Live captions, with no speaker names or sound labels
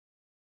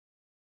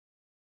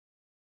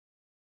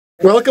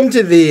Welcome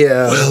to the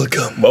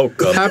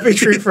Welcome. Happy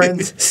Tree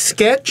Friends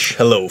sketch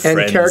Hello, and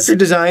friends. character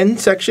design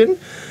section.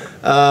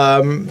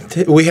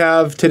 We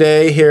have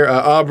today here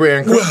Aubrey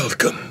and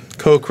Welcome.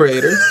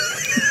 co-creator.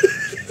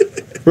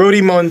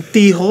 Rody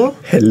Montijo,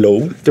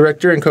 Hello.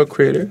 director and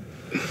co-creator.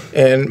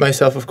 And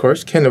myself, of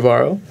course, Ken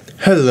Navarro.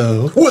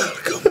 Hello.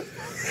 Welcome.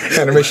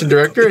 Animation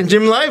director. And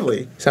Jim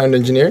Lively, sound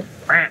engineer.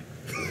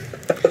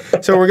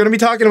 So we're going to be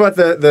talking about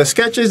the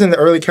sketches and the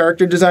early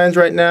character designs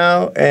right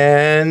now.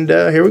 And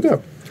here we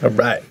go. All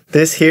right.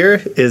 This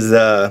here is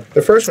The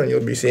first one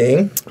you'll be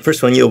seeing.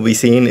 first one you'll be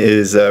seeing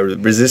is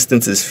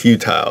Resistance is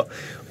Futile,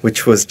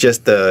 which was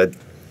just a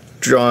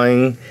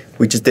drawing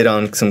we just did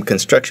on some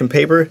construction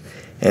paper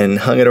and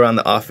hung it around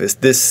the office.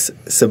 This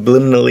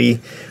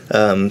subliminally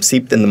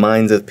seeped in the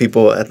minds of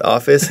people at the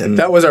office, and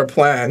That was our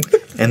plan.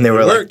 and they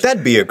were like, worked.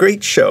 "That'd be a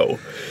great show."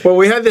 Well,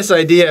 we had this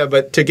idea,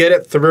 but to get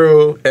it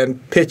through and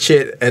pitch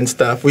it and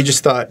stuff, we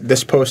just thought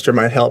this poster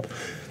might help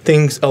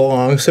things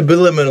along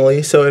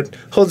subliminally, so it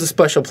holds a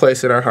special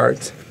place in our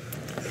hearts.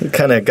 It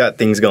kind of got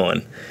things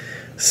going.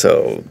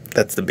 So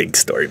that's the big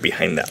story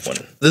behind that one.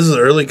 This is an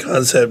early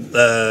concept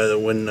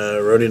when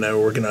Rody and I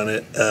were working on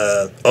it.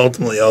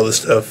 Ultimately, all the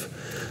stuff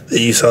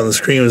that you saw on the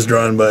screen was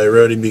drawn by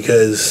Rody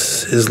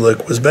because his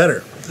look was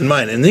better than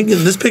mine. And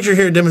this picture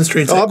here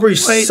demonstrates Aubrey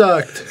it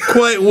sucked.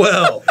 quite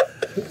well.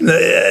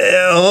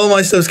 All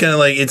my stuff's kind of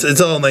like it's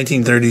all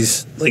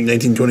 1930s, like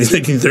 1920s,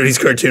 1930s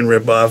cartoon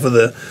rip off of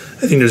the.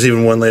 I think there's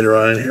even one later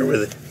on in here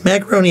with it.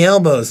 Macaroni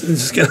elbows.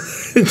 It's just kind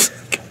of.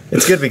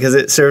 It's good because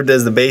it served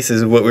as the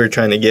basis of what we were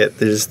trying to get.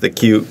 There's the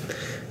cute,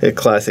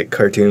 classic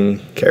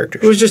cartoon character.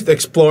 It was just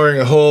exploring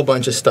a whole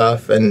bunch of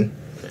stuff, and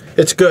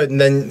it's good,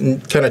 and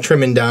then kind of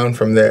trimming down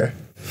from there.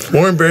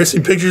 More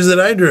embarrassing pictures that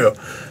I drew.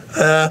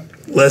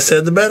 Less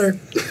said, the better.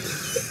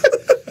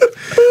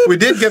 We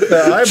did get the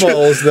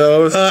eyeballs,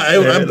 though.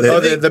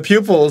 The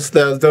pupils,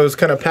 those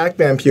kind of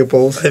Pac-Man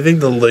pupils. I think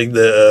the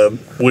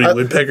Woody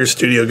Woodpecker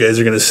studio guys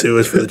are going to sue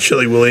us for the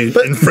Chili Willy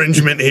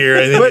infringement here.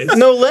 I think But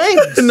no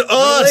legs.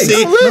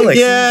 see, No legs.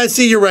 yeah,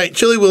 see, you're right.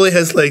 Chili Willy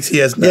has legs. He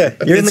has none. Yeah,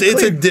 you're in the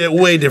it's clear. a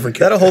way different.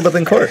 That'll hold up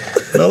in court.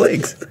 No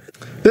legs.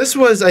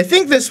 I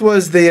think this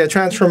was the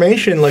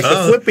transformation, like the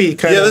flippy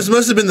kind Yeah, of. this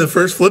must have been the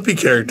first Flippy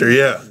character.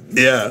 Yeah.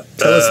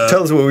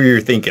 Tell us what we were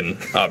thinking,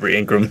 Aubrey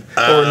Ingram.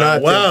 Or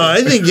not Wow,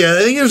 I think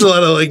there's a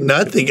lot of like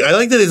not thinking. I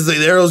like that it's like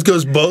the arrows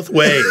goes both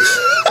ways.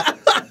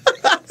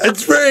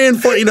 It's very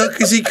important,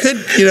 because he could,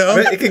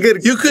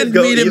 you could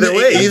go meet him either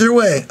way. Either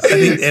way. I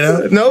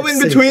think, No in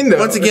between, though.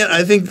 Once again,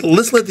 I think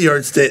let's let the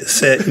art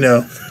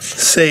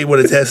say what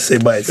it has to say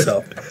by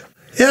itself.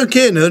 Yeah,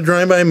 okay, another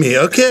drawing by me.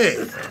 Okay.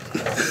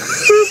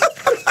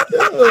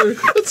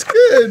 That's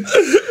good.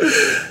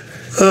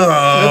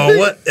 Oh,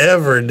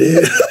 whatever,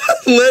 dude.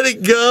 Let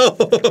it go.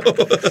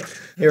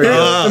 Here we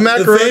go. The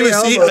macaroni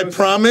I elbows.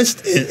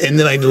 promised, and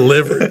then I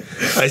delivered.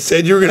 I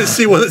said you were going to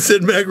see one that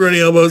said macaroni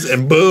elbows,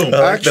 and boom.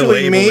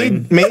 Actually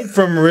made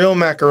from real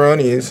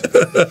macaronis.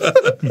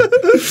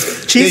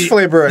 Cheese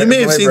flavor. You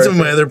may have seen some of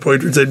my other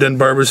portraits. I've done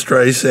Barbara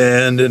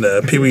Streisand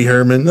and Pee Wee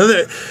Herman.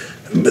 But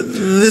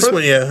this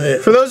one, yeah.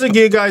 For those of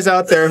you guys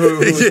out there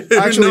who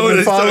actually know what been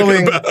it's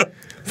talking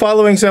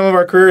following some of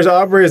our careers,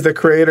 Aubrey is the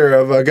creator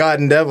of God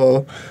and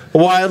Devil, a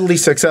wildly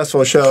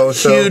successful show.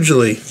 So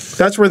Hugely.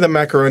 that's where the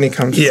macaroni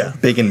comes from. Yeah.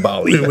 Big and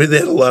Bali. They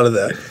had a lot of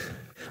that.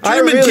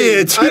 German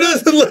kids. Who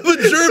doesn't love a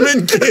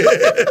German kid?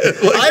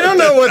 I don't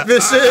know what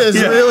this is,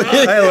 really.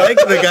 I like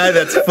the guy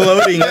that's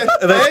floating,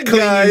 that's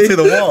clinging to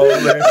the wall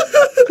there.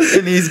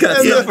 And he's got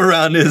stuff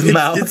around his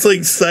mouth. It's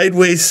like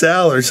Sideways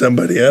Sal or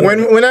somebody. I don't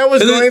know. When I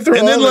was going through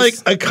and all then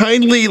this, like a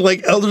kindly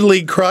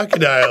elderly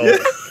crocodile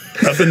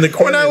up in the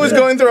corner. when I was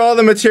going through all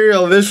the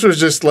material, this was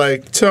just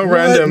like so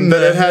random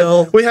that it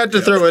hell? we had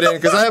to throw it in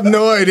because I have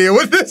no idea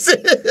what this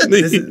is.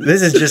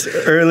 This is just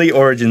early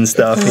origin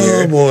stuff Oh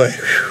here. boy.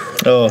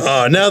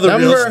 Oh, Now the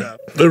real stuff.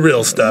 The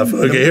real stuff.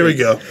 Okay, here we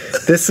go.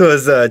 this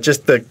was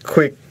just the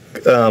quick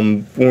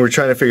when we were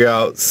trying to figure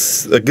out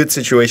a good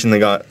situation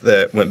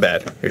that went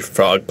bad. Your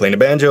frog playing a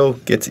banjo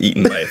gets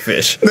eaten by a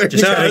fish.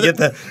 Just trying to get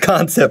the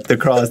concept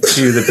across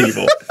to the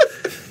people.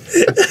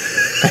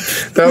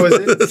 That was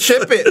it.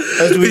 Ship it.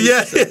 As we,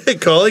 Yeah,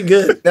 call it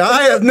good. Now,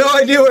 I have no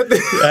idea what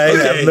this is. I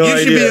have no you idea.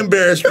 should be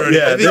embarrassed, Brody.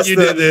 Yeah, I think you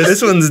did this.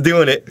 This one's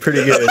doing it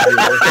pretty good.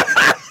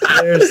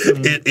 There's some,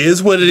 It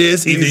is what it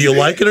is. Either you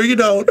like it or you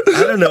don't.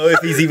 I don't know if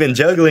he's even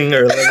juggling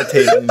or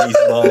levitating these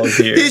balls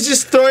here. He's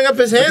just throwing up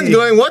his hands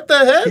going, what the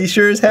heck? He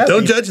sure is happy.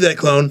 Don't judge that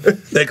clown.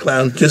 That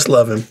clown. Just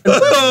love him.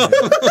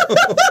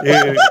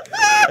 Dude,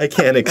 I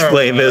can't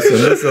explain this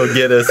one. This will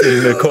get us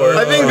in the court.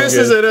 I think this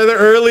is another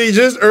early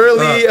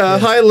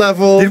high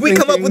level. Did we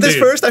come up with this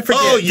Dude. first? I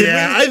forget. Oh Did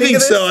yeah, we I think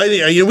of so.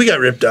 this? I think we got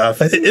ripped off.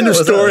 think In that the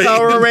was story.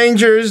 Power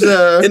Rangers.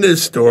 In the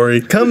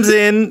story. Comes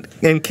in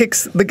and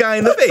kicks the guy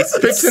in the face.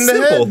 Kicks in the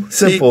Simple. head.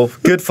 Simple.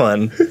 Good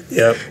fun.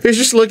 Yep. He's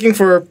just looking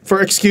for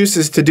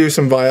excuses to do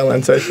some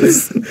violence, I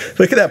think.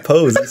 Look at that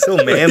pose. He's so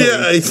manly.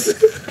 Yeah,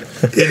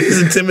 it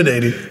is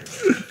intimidating.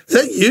 Is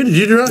that you? Did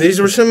you draw? These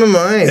were some of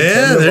mine.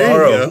 Yeah, there you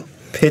Navarro, go.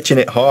 pitching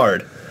it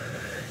hard.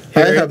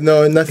 I have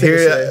nothing to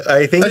say.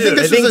 I think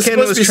Ken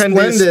was trying to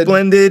be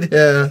splendid.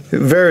 Yeah.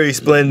 Very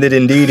splendid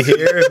indeed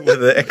here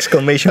with an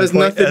exclamation Has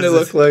point. nothing to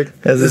look like.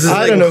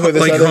 I don't know who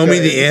this like other Homie guy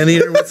the is.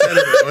 Anteater. What's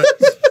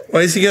that?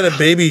 Why has he got a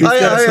baby?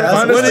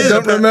 I honestly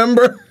don't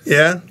remember.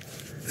 Yeah.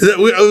 Did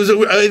we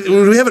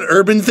have an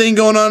urban thing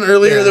going on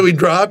earlier that we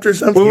dropped or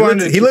something?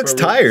 He looks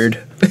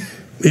tired.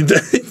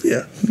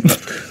 Yeah.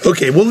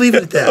 Okay, we'll leave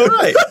it at that. All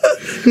right.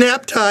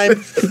 Nap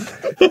time.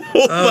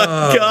 Oh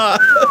my God.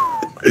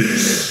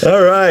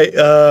 All right.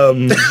 All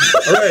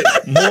right.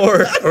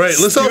 More. All right.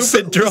 Let's all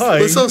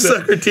drawings. Let's all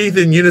suck our teeth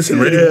in unison.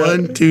 Ready? Yeah.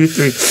 1, 2,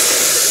 3.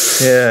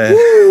 Yeah.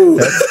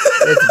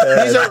 That's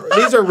bad.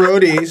 These are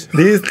roadies.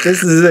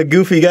 This is a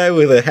goofy guy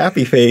with a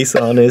happy face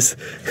on his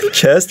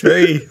chest.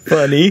 Very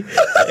funny.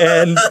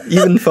 And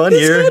even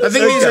funnier. I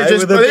think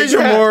these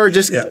are more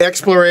just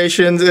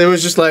explorations. It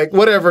was just like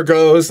whatever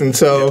goes, and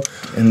so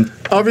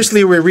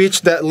obviously we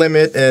reached that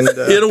limit and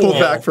pulled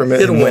back from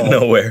it. It went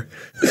nowhere.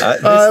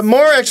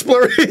 More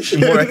exploration.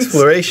 More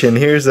exploration.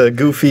 Here's a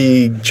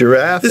goofy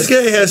giraffe. This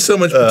guy has so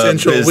much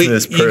potential. You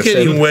person. can't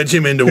even wedge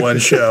him into one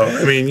show.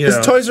 I mean, you know.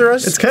 It's Toys R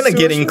Us. It's kind of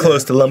getting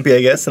close to Lumpy,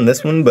 I guess, in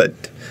this one, but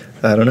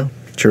I don't know.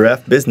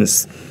 Giraffe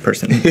business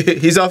person.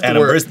 He's off to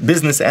work.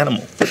 Business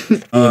animal.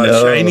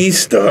 Shiny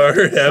star.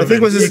 I think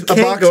it was a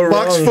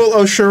box full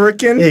of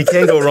shuriken. Yeah, you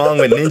can't go wrong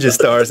with ninja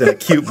stars and a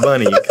cute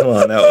bunny. Come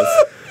on, that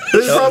was...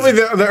 This is probably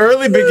the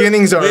early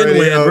beginnings already.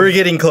 We're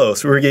getting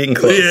close. We're getting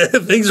close. Yeah,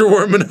 things are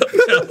warming up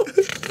now.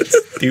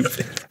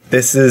 Stupid.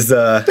 This is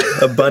a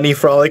bunny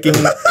frolicking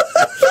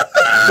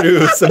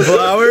through some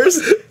flowers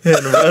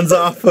and runs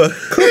off a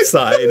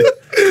cliffside.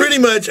 Pretty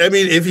much, I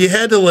mean, if you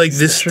had to like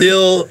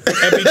distill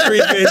Happy Tree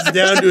Fans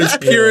down to its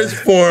purest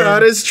form,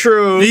 that is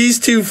true. These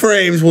 2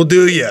 frames will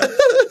do you.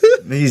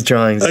 These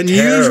drawings.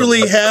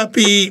 Unusually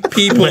happy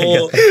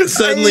people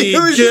suddenly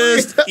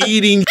just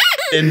eating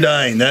and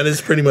dying. That is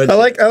pretty much. I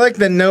like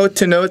the note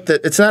to note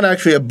that it's not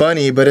actually a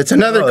bunny, but it's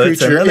another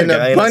creature in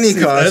a bunny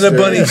costume. And a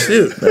bunny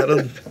suit.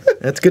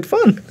 That's good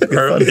fun.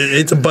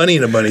 It's a bunny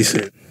in a bunny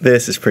suit.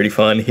 This is pretty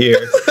fun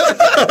here.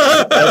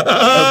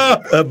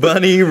 A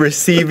bunny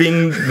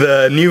receiving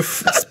the new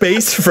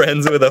space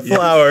friends with a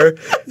flower.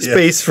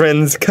 Space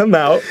friends come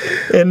out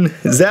and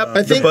zap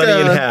the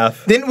bunny in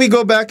half. Didn't we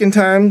go back in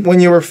time when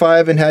you were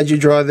 5 and had you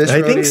draw this?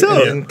 I think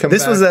so.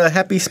 This was a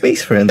Happy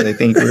Space Friends. I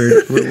think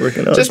we're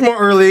working on. Just more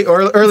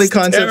early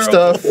concept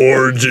stuff.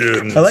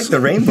 Origins. I like the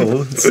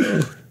rainbow.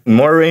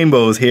 More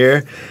rainbows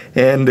here,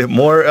 and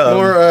more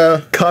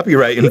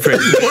copyright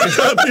infringement.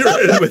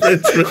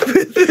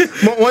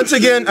 Once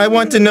again, I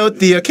want to note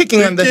the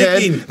kicking on the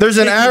head. There's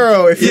an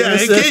arrow. If you in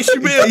case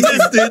you may have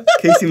missed it.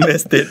 In case you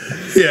missed it.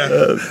 Yeah.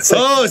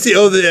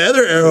 The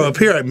other arrow up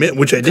here,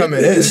 which I didn't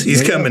miss.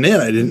 He's coming in.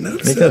 I didn't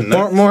notice that.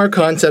 More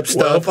concept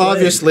stuff.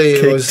 Obviously,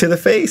 it was to the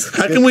face.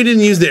 How come we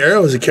didn't use the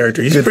arrow as a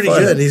character? He's pretty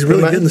good. He's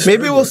really good in the story.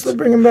 Maybe we'll still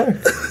bring him back.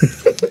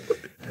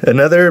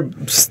 Another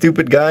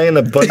stupid guy in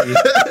a bunny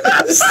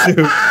suit.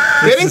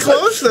 Getting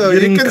close, though.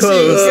 Getting you can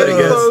close, see. Getting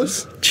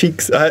close.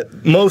 Cheeks.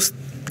 Most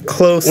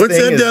close. What's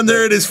that down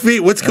there at his feet?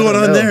 What's going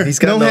on there? He's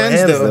got no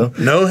hands, though.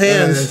 No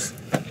hands.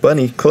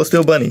 Bunny. Close to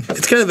a bunny.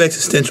 It's kind of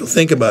existential.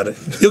 Think about it.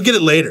 You'll get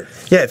it later.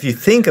 Yeah, if you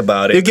think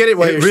about it. You get it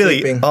while you're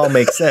really sleeping. All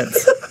makes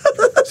sense.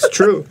 It's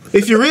true.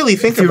 If you really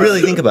think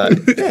about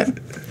it. Yeah.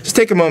 Just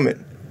take a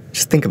moment.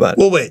 Just think about it.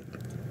 Well, wait.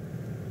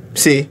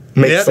 See?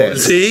 Makes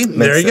sense. See?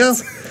 There you go.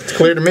 It's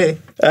clear to me.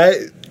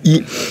 I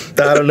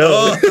don't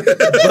know.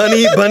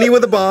 Bunny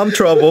with a bomb,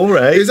 trouble,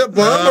 right? Is it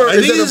bomb or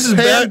is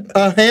it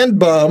a hand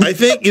bomb? I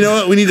think, you know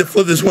what, we need to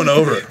flip this one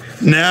over.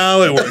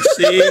 Now it works.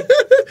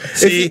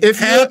 See? If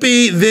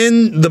happy,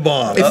 then the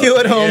bomb. If you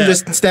at home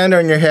just stand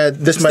on your head,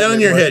 this might stand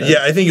on your head. Sense.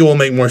 Yeah, I think it will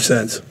make more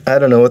sense. I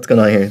don't know what's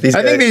going on here.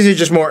 I think these are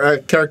just more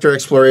character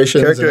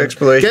explorations.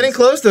 Getting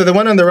close, though. The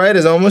one on the right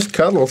is almost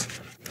cuddles.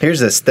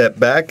 Here's a step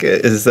back.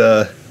 Is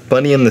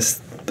Bunny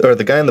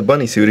the guy in the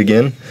bunny suit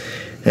again.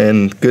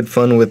 And good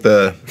fun with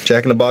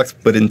Jack in the Box,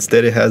 but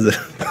instead it has a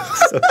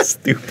so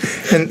stupid.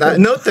 And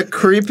note the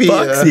creepy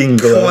boxing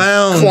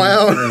glove.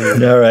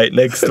 Clown. All right,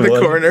 next in one. the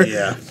corner.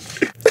 Yeah.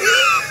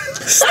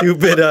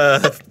 Stupid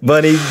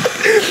bunny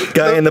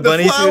guy in the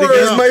bunny suit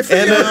again. Is my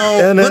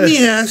favorite. Let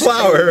me ask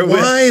you,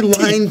 why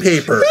line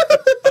paper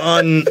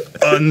on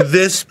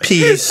this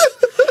piece?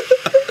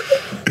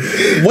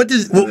 What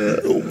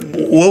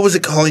was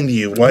it calling to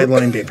you? Why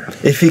line paper?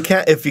 If you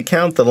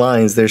count the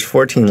lines, there's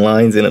 14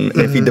 lines in them.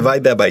 And if you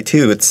divide that by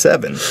 2, it's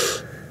 7.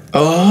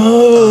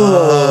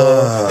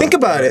 Oh. Think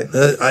about it.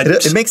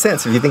 It makes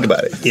sense if you think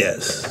about it.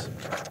 Yes.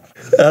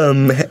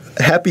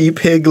 Happy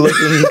pig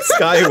looking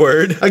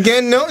skyward.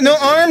 Again, no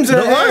arms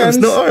or hands.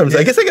 No arms.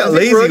 I guess I got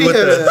lazy with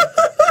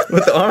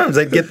with the arms.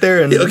 I'd get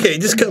there and Okay,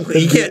 just come.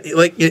 He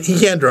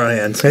can't draw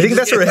hands. I think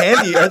that's for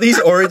Handy. Are these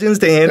origins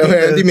to Handy? Oh,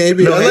 Handy,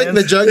 maybe. No I like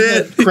the hands?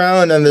 Jughead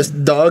crown on this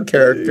dog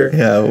character.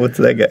 Yeah, what's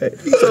that guy?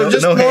 So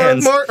just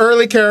more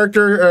early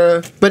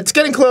character, but it's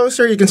getting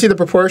closer. You can see the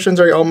proportions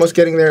are almost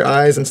getting their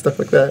eyes and stuff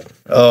like that.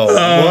 Oh,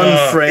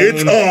 one frame.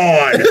 It's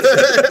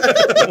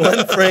on.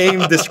 One frame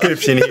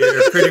description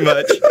here, pretty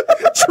much.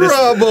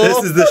 Trouble.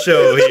 This is the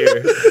show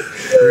here.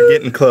 We're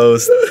getting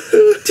close.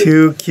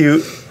 Two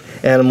cute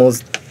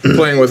animals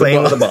Playing with playing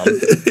a with a bomb.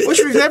 bomb. Which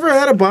we've never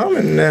had a bomb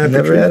in.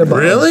 Never had a bomb.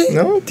 Really?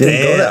 No.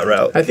 Didn't go that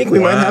route. I think we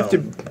might have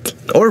to.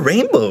 Or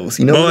rainbows.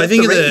 You know. Oh, I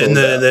think in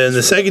rainbows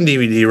the second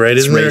DVD, right?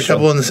 Isn't there a racial.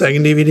 couple in the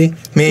second DVD?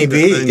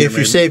 Maybe I think if you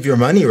maybe. save your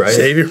money right.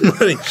 Save your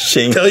money.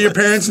 Shame. Tell your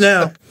parents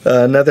now.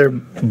 Another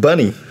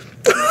bunny.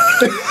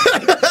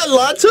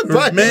 Lots of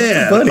bunnies.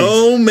 Man, Bunnies.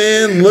 oh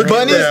man, look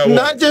Bunnies, at that one.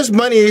 not just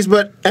bunnies,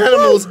 but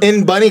animals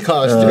in bunny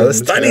costumes.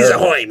 that's Bunnies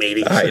ahoy,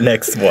 matey. All right,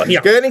 next one. Yeah.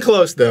 Getting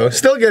close though.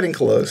 Still getting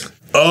close.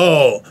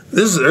 Oh,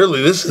 this is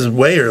early. This is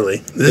way early.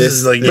 This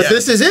is like, But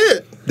this is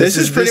it. This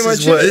is pretty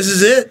much what- it. This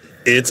is it.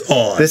 It's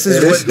on. This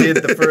is what did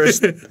the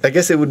first. I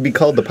guess it would be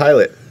called the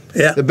pilot.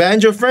 yeah. The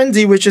Banjo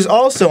Frenzy, which is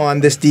also on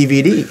this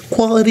DVD.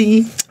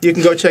 Quality. You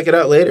can go check it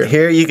out later.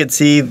 Here you could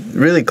see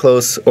really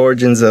close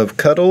origins of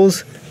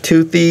Cuddles,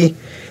 Toothy,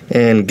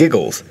 and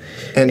Giggles.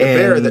 And the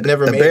bear that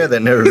never the made bear it.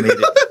 that never made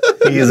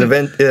it. He was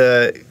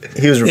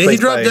he was replaced He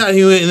dropped by out.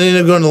 He ended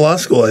up going to law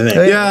school, I think.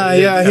 Yeah,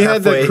 yeah, he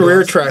had the Halfway-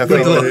 career track.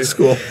 halfway going. Law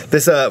school.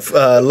 this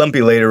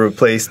Lumpy later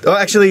replaced. Oh,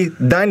 actually,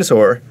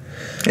 Dinosaur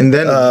And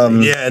then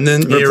Yeah, and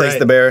then you're replaced right.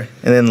 the bear,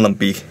 and then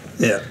Lumpy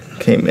Yeah,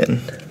 came in.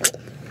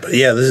 but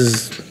yeah, this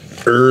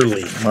is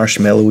early.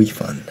 Marshmallowy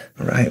fun.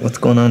 All right, what's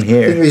going on I think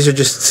here? these are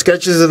just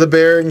sketches of the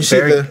bear, and you see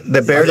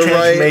The bear on the right.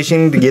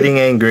 transformation to getting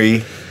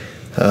angry.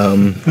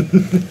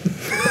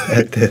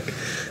 At the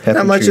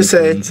Not much to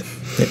say.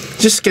 Friends.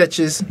 Just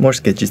sketches. More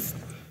sketches.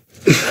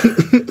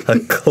 A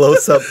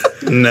close up,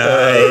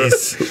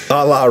 Nice.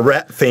 a la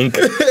Rat Fink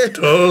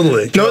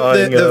Totally. Note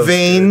Drawing the of-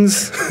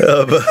 veins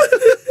of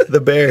the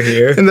bear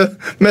here. and the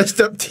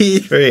messed up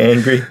teeth. Very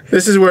angry.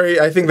 This is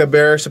where I think the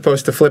bear is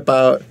supposed to flip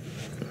out.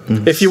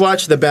 If you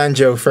watch the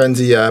Banjo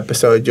Frenzy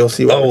episode, you'll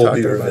see what All we're will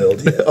talking be about.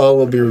 revealed, yeah. All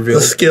will be The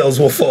revealed. scales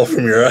will fall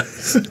from your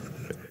eyes.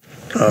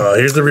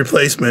 Here's the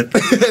replacement.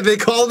 They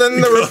called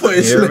in the Here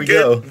replacement. we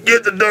go.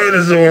 Get the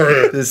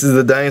dinosaur. This is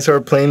the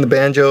dinosaur playing the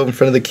banjo in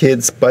front of the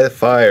kids by the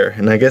fire.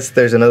 And I guess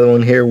there's another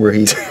one here where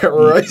he's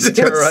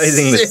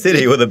terrorizing the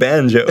city with a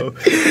banjo.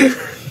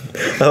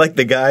 I like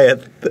the guy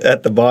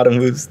at the bottom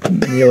who's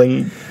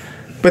kneeling.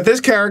 But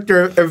this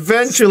character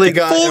eventually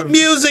got Folk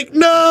music,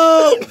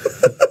 no!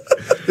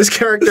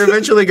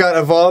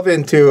 evolved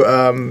into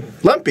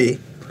Lumpy.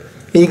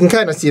 And you can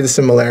kind of see the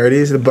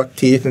similarities, the buck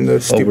teeth and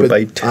the stupid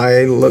Overbite.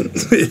 eye look.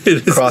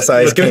 Cross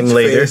eyes came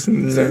later.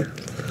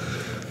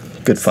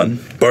 Good fun.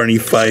 Barney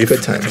Fife.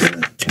 Good times.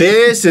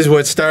 This is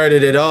what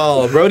started it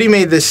all. Brody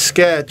made this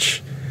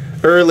sketch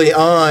early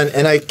on,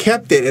 and I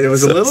kept it. And it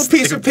was a little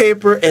piece of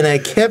paper, and I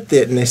kept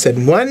it. And I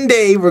said, one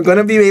day we're going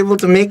to be able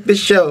to make this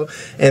show,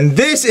 and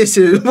this is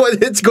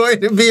what it's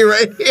going to be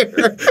right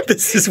here.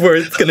 This is where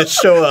it's going to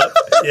show up.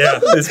 Yeah.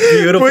 This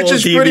beautiful Which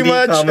is DVD pretty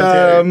much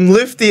commentary.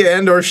 lifty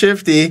and or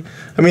shifty.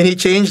 I mean, he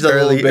changed a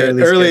Early- little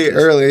bit. early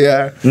sketches. Early,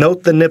 yeah.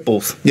 Note the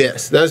nipples.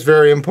 Yes, that's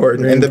very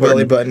important. And the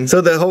belly button. So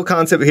the whole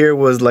concept here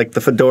was like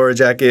the fedora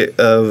jacket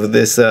of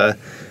this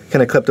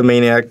kind of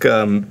kleptomaniac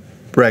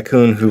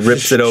raccoon who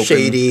rips it open.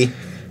 Shady.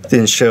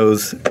 Then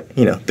shows,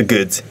 the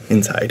goods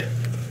inside.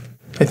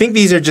 I think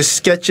these are just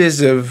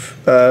sketches of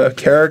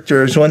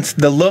characters. Once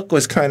the look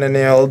was kind of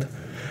nailed,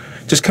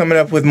 just coming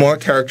up with more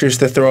characters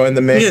to throw in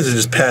the mix. You guys are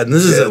just padding.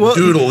 This is a well-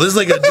 doodle. This is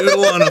like a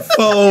doodle on a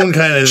phone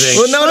kind of thing.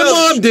 Well, no, My no.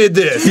 mom did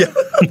this.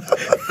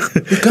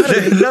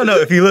 No,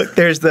 if you look,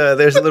 there's a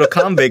little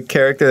convict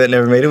character that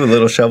never made it with a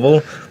little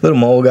shovel, little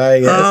mole guy. I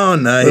guess, Oh,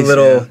 nice, with a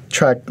little yeah.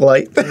 track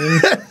light. thing.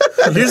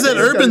 Here's that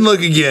urban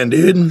look again,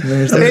 dude.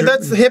 Hey,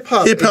 that's hip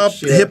hop.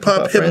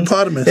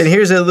 Hippopotamus. And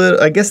here's a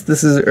little. I guess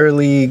this is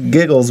early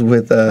Giggles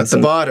with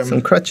some bottom.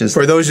 some crutches.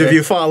 For those of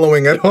you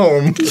following at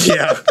home.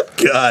 Yeah,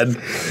 God.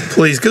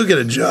 Please, go get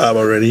a job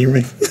already.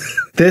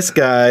 This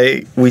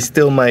guy, we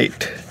still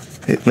might.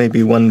 It may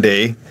be one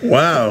day,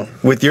 Wow.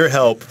 with your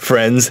help,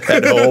 friends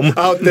at home.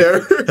 Out there.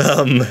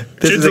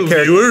 This is Gentle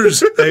a,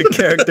 viewers. a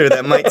character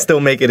that might still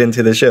make it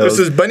into the show. This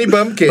is Bunny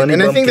Bumpkin. Bunny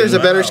and I think Bumpkin, there's a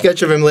better wow.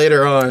 sketch of him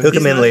later on. He'll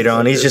come in not later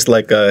on. He's just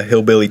like a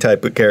hillbilly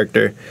type of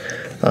character.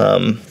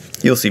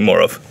 You'll see more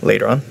of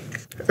later on.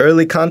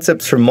 Early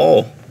concepts for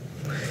Mole.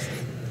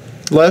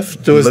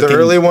 Left was Looking- the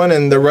early one,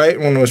 and the right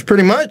one was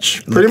pretty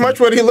much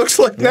what he looks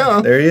like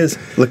now. There he is,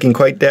 looking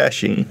quite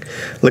dashing.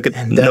 Look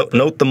at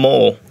note the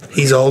mole.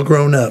 He's all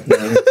grown up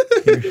now.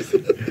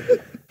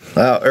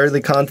 Wow,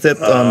 early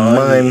concept on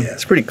mine. yeah.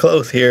 It's pretty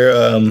close here.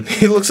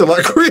 He looks a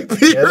lot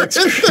creepy. Yeah, that's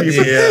creepy.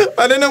 Yeah.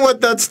 I don't know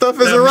what that stuff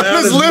is That around mouth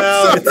his is lips.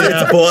 mouth.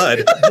 It's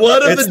blood.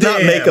 Blood of It's the not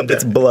damned. makeup.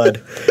 It's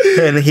blood.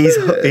 And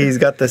he's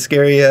got the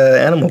scary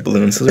animal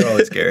balloons. Those are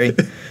always scary.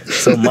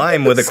 So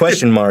mime with a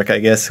question mark. I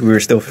guess we were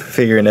still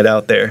figuring it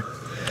out there.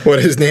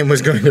 what his name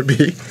was going to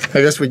be.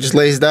 I guess we just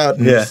lazed out.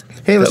 And Yeah.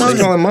 Hey, let's just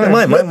call him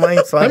Mime.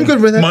 Mime's fine. I'm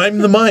good with that. Mime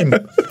the mime.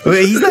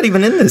 Wait, he's not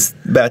even in this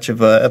batch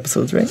of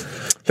episodes, right?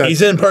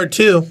 He's in part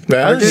 2.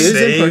 Yeah, he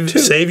is in part 2.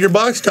 Save your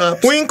box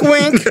tops. Wink,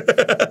 wink.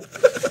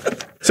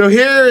 So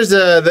here's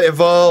the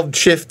evolved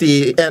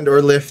Shifty and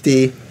or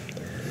Lifty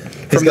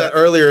from that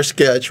earlier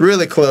sketch.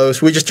 Really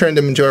close. We just turned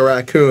him into a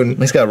raccoon.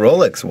 He's got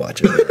Rolex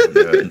watches.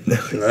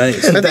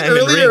 Nice.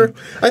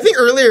 I think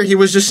earlier he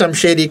was just some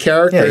shady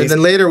character, Yeah, and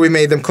then later we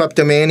made them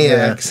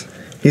kleptomaniacs.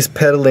 He's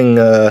peddling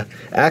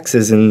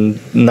axes and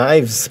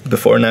knives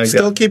before now. He's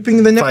Still got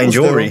keeping the nipples. fine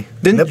jewelry.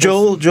 Though. Didn't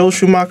Joel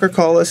Schumacher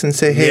call us and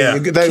say, "Hey, Yeah,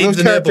 those keep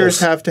the characters nipples.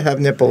 have to have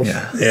nipples"?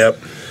 Yeah. Yep.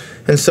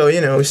 And so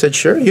we said,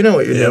 "Sure, you know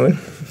what you're doing."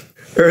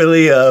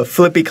 Early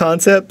Flippy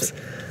concepts.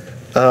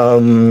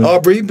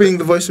 Aubrey, being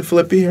the voice of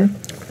Flippy here.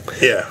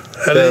 Yeah.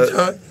 How do they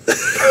talk?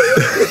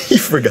 You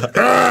forgot.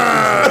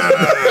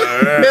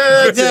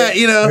 Yeah, Like that,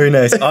 you know. Very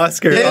nice.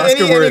 Oscar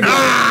worthy.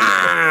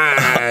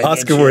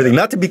 Oscar worthy.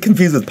 Not to be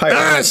confused with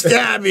pirate.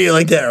 Stab you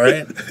like that,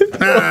 right?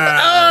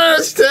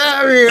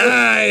 Stab you.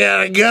 I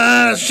got a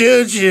gun, I'll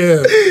shoot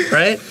you.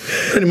 Right?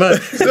 Pretty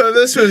much. So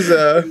this was,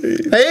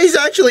 hey, he's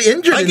actually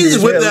injured. I in can just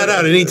these whip videos. that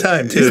out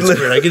anytime, too. It's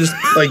weird. I can just,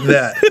 like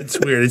that. It's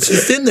weird. It's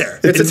just in there.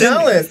 It's a in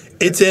talent. me.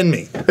 It's in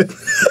me.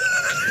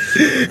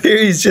 Here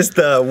he's just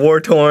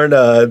war-torn.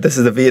 This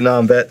is a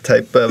Vietnam vet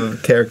type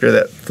of character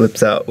that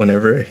flips out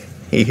whenever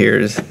he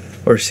hears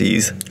or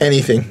sees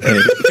Anything.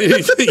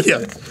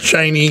 Yeah.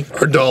 Shiny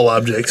or dull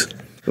objects.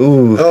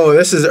 Ooh. Oh,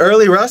 this is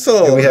early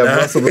Russell. We have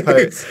Russell the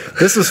Pirate.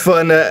 This was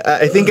fun.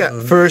 I think at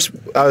first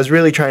I was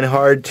really trying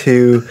hard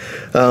to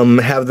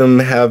have them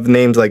have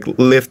names like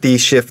Lifty,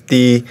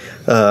 Shifty,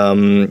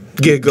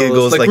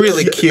 Giggles, like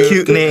really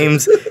cute.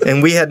 names.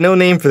 And we had no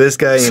name for this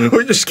guy. And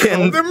we just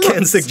called him Ken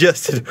Russell.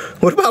 suggested,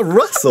 "What about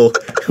Russell?"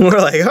 And we're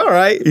like, "All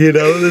right,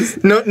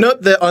 this."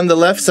 Note that on the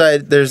left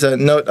side, there's a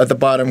note at the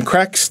bottom.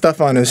 Crack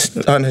stuff on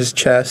his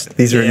chest.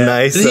 These are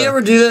nice. Did he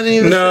ever do that in any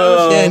of the No.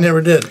 shows? Yeah, he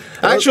never did.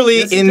 Actually,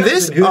 yes, he in does.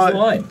 this Whose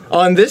line?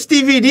 on this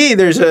DVD,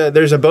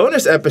 there's a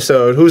bonus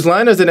episode whose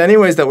line is it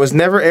anyways that was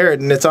never aired,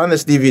 and it's on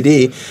this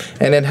DVD,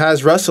 and it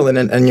has Russell in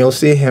it, and you'll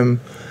see him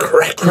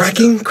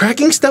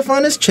cracking stuff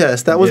on his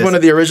chest. That was Yes. one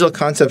of the original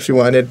concepts we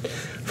wanted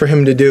for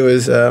him to do.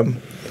 Is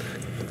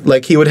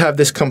like he would have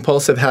this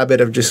compulsive habit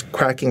of just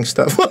cracking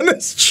stuff on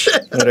his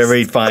chest. Whatever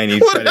he'd find,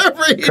 he'd try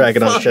Whatever to he'd crack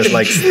it on his chest find.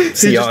 like He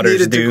sea just otters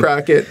needed do. to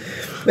crack it.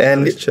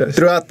 And his chest.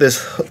 throughout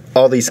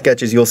all these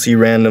sketches, you'll see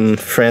random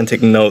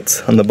frantic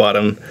notes on the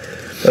bottom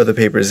of the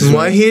papers.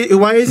 Why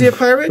is he a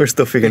pirate? We're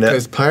still figuring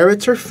Because out.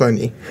 pirates are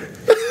funny.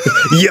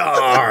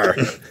 Yar!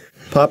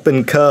 Pop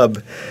and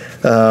Cub.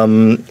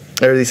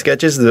 Early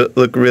sketches that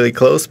look really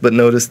close, but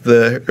notice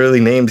the early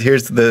names.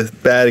 Here's the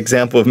bad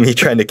example of me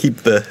trying to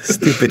keep the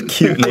stupid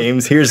cute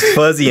names. Here's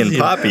Fuzzy and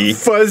Poppy.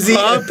 Fuzzy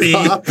Poppy.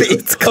 and Poppy.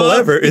 It's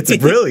clever. It's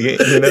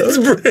brilliant. It's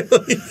brilliant.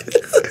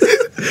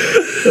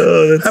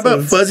 How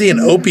about Fuzzy and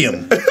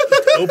Opium?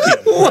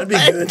 Opium. That'd be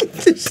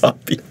good.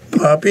 Poppy.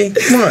 Poppy?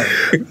 Come on.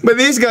 But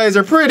these guys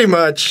are pretty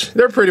much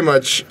there.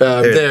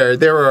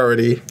 They were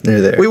already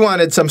They're there. We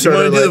wanted some You sort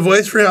want of to do the like,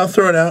 voice for you? I'll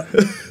throw it out.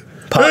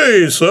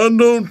 Hey, son,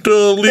 don't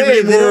leave Hey,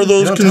 any more of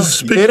those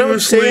conspicuously. they don't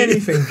say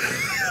anything.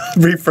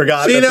 We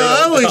forgot. See, that now they I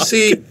don't always talk.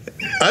 see,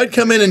 I'd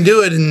come in and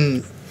do it,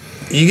 and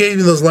you gave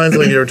me those lines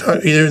like you were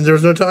talking. There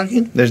was no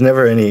talking? There's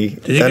never any you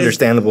guys-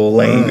 understandable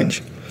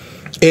language.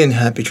 In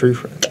Happy Tree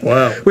Friend,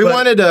 Wow. we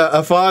wanted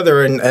a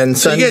father and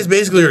So son. you guys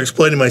basically are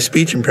exploiting my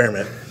speech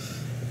impairment.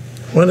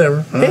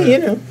 Whatever.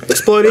 hey,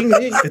 exploiting.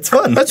 It's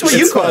fun. That's what you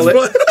It's call fun.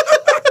 it.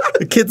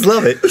 The kids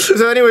love it.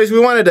 So, anyways, we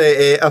wanted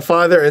a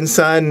father and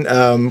son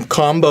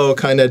combo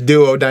kind of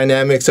duo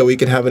dynamic, so we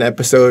could have an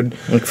episode.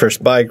 Like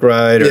first bike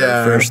ride or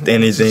first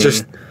anything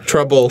Just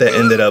trouble. that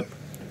ended up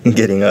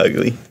getting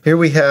ugly. Here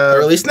we have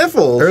Early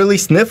Sniffles. Early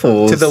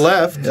Sniffles. To the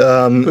left.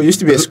 Who used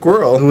to be a Who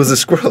squirrel. was a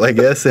squirrel, I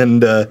guess.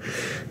 And,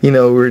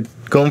 we're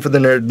going for the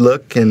nerd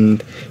look.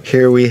 And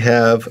here we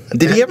have.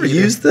 Did he ever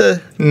use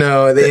the.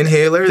 No, the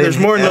inhaler. There's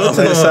more notes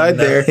on the side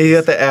there. He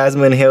got the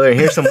asthma inhaler. And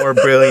here's some more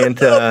brilliant.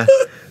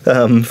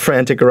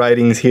 Frantic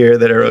writings here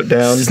that I wrote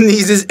down.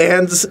 Sneezes,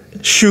 ants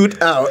shoot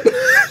out.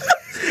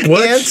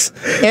 What?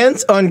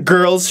 Ants on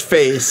girl's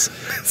face.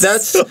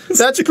 That's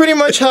pretty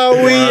much how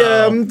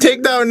we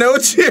take down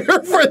notes here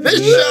for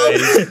this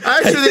show.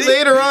 Actually,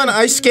 later on,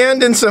 I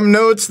scanned in some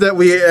notes that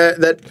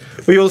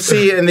we will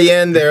see in the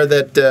end there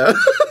that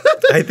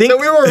I think that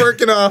we were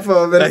working off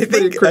of. And I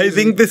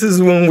think this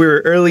is when we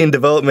were early in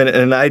development,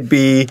 and I'd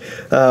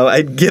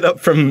get up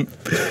from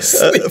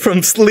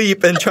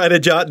sleep and try to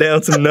jot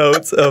down some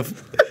notes of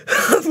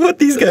what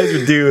these guys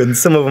would do, and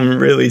some of them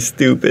really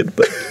stupid,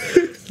 but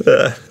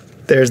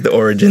there's the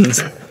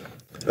origins.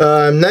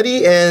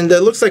 Nutty and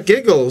looks like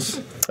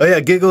Giggles. Oh yeah,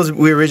 Giggles.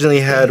 We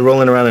originally had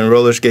rolling around in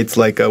roller skates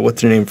like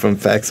what's her name from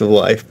Facts of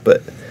Life,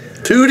 but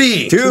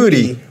Tootie.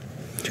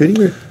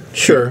 Tootie.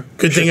 Sure.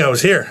 Good thing I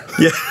was here.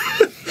 Yeah.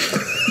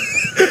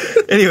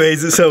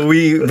 Anyways, so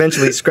we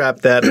eventually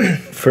scrapped that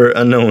for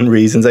unknown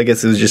reasons. I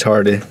guess it was just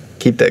hard to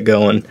keep that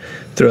going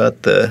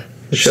throughout the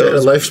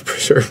shows. Life's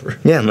preserver.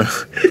 Yeah, no.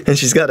 And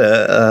she's got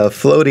a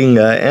floating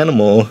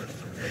animal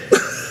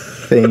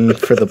thing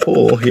for the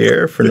pool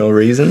here for no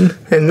reason.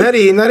 And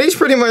Nutty's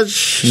pretty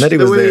much Nutty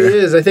the was way there. he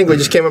is. I think we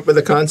just came up with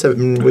the concept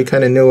and we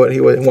kind of knew what he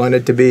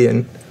wanted to be,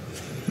 and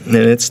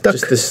It's stuck.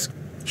 just this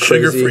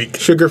Sugar crazy freak.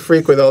 sugar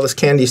freak with all this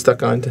candy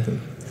stuck onto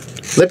him.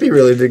 Lippy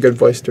really did a good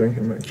voice doing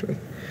him, actually.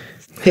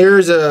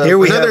 Here's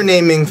another have-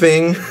 naming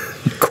thing.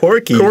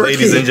 Corky,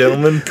 ladies and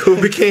gentlemen.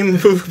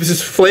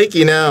 Who's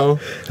flaky now.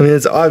 I mean,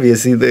 it's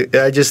obvious.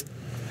 I just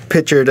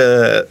pictured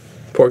a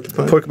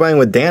Porcupine. porcupine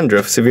with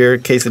dandruff, severe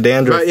case of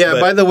dandruff. Yeah,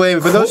 but by the way,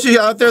 for those of you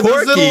out there,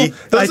 those Corky,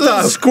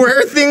 little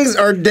square things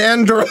are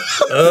dandruff.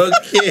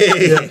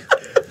 Okay.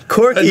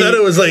 Corky. I thought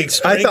it was like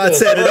I thought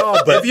said it all,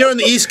 but if you're on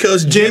the East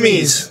Coast,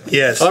 Jimmy's.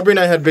 Yes. Aubrey and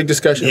I had a big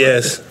discussion.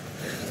 Yes.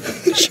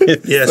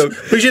 Yes. So-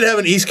 We should have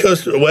an East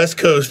Coast, West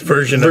Coast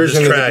version of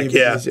Version this of the track.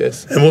 DVDs, Yeah.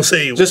 yes. And we'll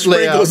say Just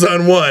lay sprinkles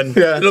out. on one.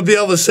 Yeah. It'll be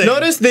all the same.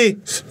 Notice the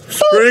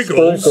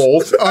sprinkles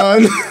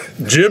on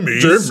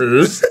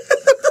Jimmy's.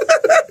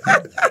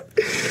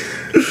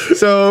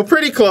 So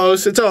pretty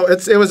close.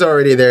 It was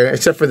already there,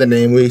 except for the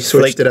name. We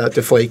switched it out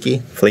to Flaky.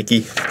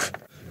 Flaky.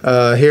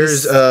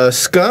 Here's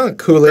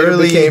Skunk, who later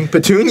Early- became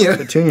Petunia.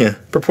 Petunia.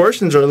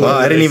 Proportions are a little. Wow,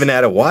 I didn't even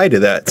add a Y to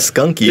that.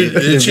 Skunky.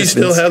 Did she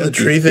still have the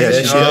tree thing?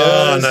 Yeah, she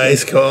Oh, does.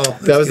 nice call.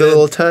 That was the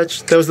little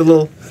touch. That was the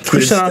little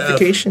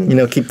personification. You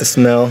know, keep the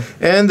smell.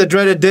 And the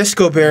dreaded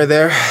Disco Bear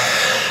there.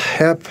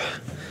 Yep.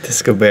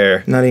 Disco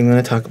Bear. Not even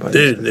going to talk about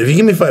it. Dude, if you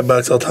give me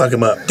 $5, I'll talk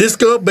him up.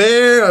 Disco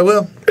Bear, I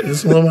will.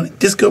 This little money.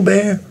 Disco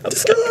Bear.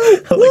 Disco.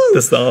 I like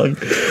the song.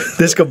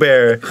 Disco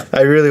Bear.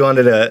 I really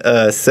wanted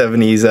a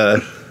 70s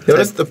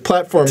Notice the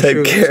platform type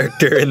shoes.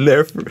 character in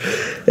there.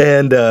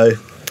 And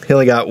he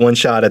only got one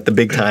shot at the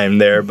big time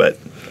there, but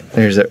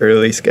there's an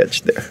early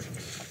sketch there.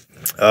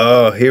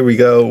 Oh, here we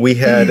go. We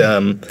had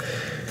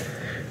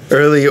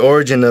early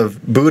origin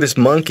of Buddhist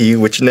Monkey,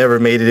 which never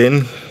made it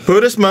in.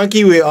 Buddhist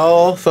Monkey, we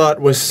all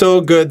thought was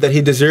so good that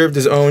he deserved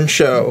his own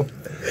show.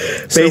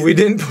 So we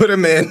didn't put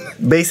him in.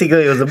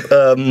 Basically, it was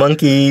a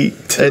monkey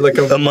Like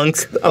a-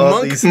 amongst A all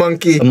monk these,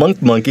 monkey. a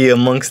monk monkey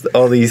amongst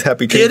all these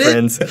happy tree Get it?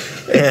 friends,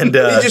 and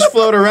He just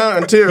float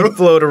around too.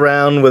 float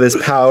around with his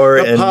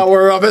power The and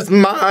power of his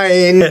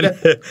mind.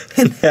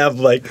 and have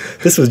like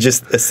this was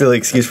just a silly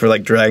excuse for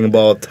like Dragon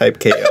Ball type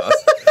chaos.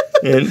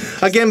 And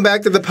Again,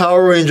 back to the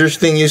Power Rangers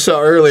thing you saw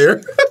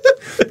earlier.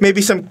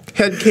 Maybe some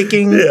head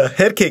kicking. yeah,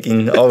 head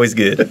kicking always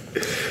good.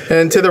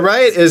 And to the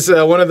right is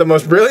one of the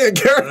most brilliant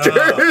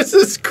characters,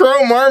 is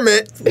Crow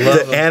Marmot.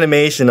 The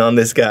animation on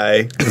this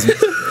guy,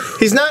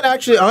 He's not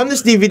actually on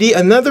this DVD.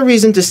 Another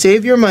reason to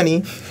save your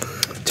money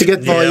to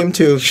get Volume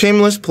 2.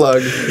 Shameless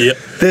plug. Yep.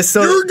 this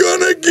so You're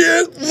gonna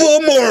get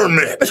the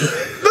marmot.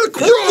 The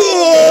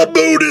crow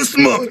Buddhist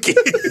monkey.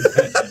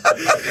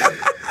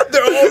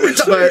 They're all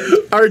retired.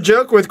 But our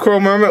joke with Crow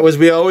Marmot was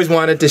we always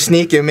wanted to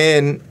sneak him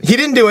in. He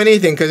didn't do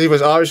anything because he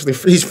was obviously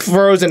he's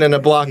frozen in a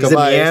block he's of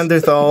a ice.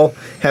 Neanderthal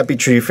happy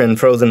tree friend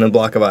frozen in a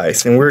block of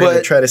ice, and we're gonna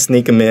But- try to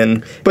sneak him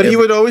in. But he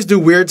would always do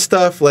weird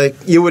stuff. Like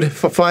you would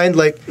find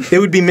like they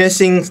would be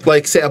missing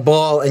like say a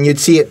ball, and you'd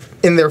see it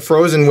in there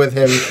frozen with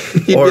him.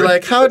 He'd Or- be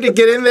like, "How'd it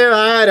get in there?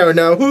 I don't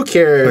know. Who Or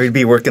cares?" he'd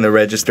be working the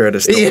register at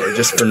a store Yeah.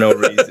 just for no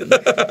reason.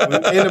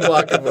 In a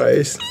block of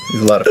ice. It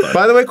was a lot of fun.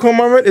 By the way, Crow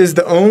Marmot is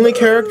the only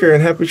character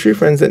in Happy Tree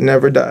Friends that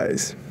never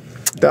dies.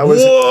 That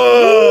was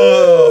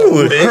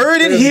Whoa!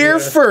 heard it here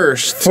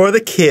first. For the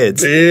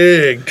kids.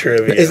 Big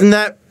trivia. Isn't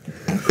that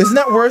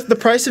worth the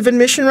price of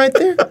admission right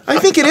there? I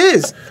think it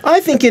is. I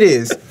think it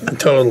is.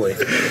 Totally.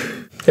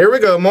 Here we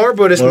go. More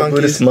Buddhist More monkeys.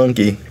 Buddhist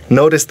monkey.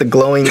 Notice the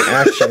glowing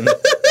action,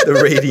 the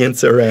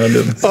radiance around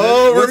him.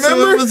 Oh,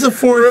 What's the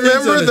four things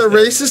remember on the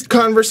his racist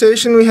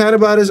conversation we had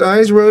about his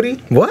eyes, Rhodey?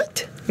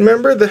 What?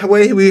 Remember the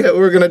way we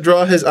were going to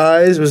draw his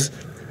eyes was...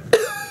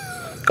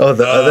 Oh,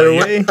 the other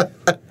yeah. way?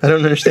 I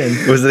don't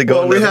understand. Was it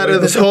going? Well, we the had other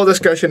way? this whole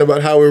discussion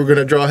about how we were going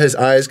to draw his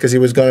eyes because he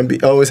was going to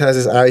be always has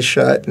his eyes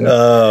shut. And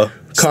Oh,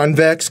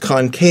 convex,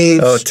 concave,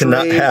 to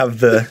not straight. have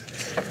the.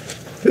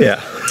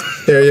 Yeah.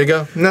 There you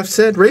go. Enough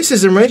said.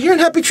 Racism right here in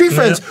Happy Tree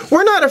Friends.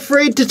 We're not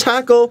afraid to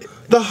tackle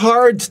the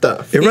hard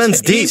stuff. It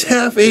runs deep. He's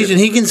half Asian.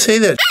 He can say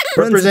that.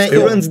 Represent It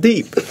you. runs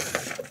deep.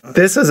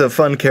 This was a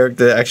fun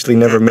character that actually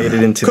never made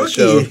it into the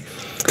show.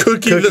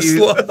 Cookie the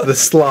sloth. The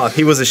sloth.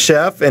 He was a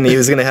chef, and he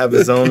was going to have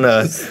his own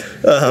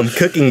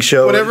cooking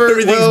show. Whatever.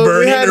 Everything's well, we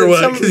burning had or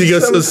what? some- Because he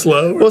goes so some-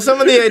 slow. Well,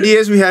 some of the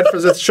ideas we had for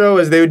the show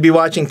is they would be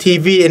watching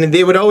TV and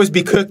they would always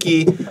be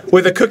Cookie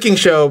with a cooking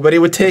show, but it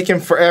would take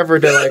him forever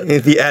to like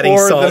He'd be adding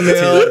pour salt the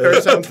milk to or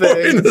it. something.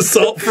 Pouring the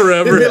salt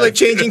forever. They'd be like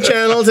changing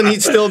channels and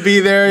he'd still be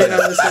there. You know,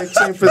 the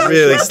same position.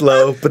 Really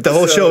slow, but the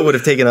whole show would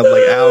have taken up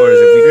like hours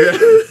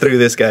if we threw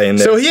this guy in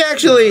there. So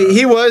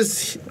he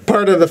was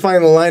part of the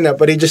final lineup,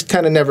 but he just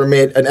kind of never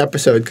made an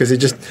episode because it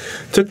just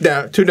took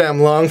too damn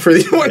long for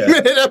the 1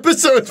 minute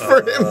episodes for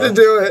him to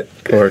do it.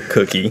 or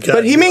Cookie.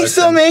 But he may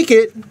still make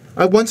it.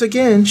 Once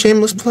again,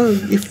 shameless plug.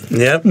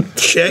 Yep.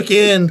 Check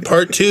in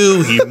part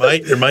 2.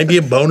 There might be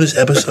a bonus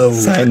episode.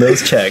 Sign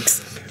those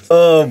checks.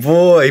 Oh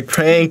boy,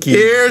 Pranky.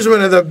 Here's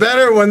one of the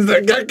better ones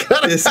that got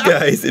cut. This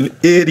guy's an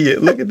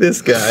idiot. Look at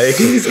this guy.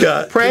 He's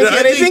got Pranky.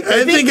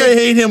 I think I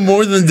hate him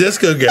more than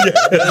Disco Guy.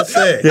 I gotta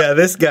say. Yeah,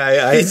 this guy.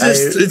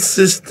 It's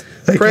just.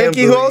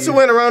 Frankie, who also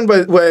went around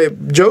by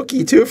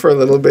Jokey too for a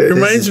little bit. It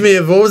reminds me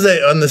of, what was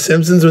that on The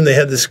Simpsons when they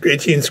had the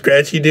Scritchy and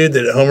Scratchy dude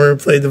that Homer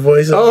played the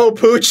voice of? Oh,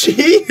 Poochie.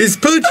 It's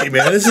Poochie,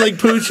 man. It's like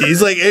Poochie.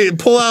 He's like, hey,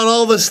 pull out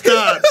all the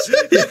stops.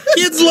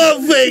 Kids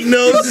love fake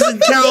noses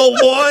and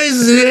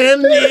cowboys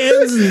and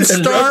Indians and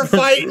star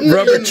fighting.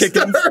 rubber and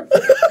chickens.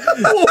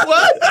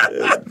 What?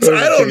 I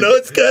don't know.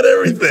 It's got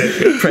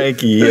everything.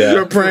 Pranky,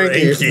 yeah.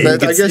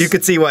 Pranky. You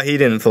could see why he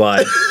didn't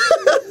fly.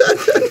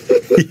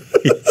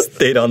 He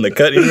stayed on the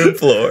cutting room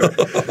floor.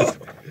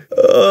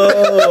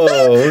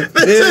 Oh,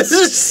 this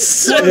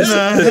is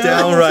the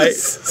downright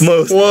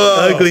most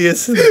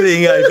ugliest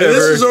thing I've ever.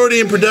 This was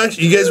already in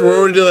production. You guys were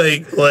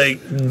already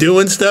like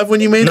doing stuff when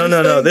you made this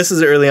No. thing? This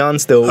is early on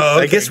still. Oh,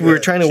 okay, I guess we were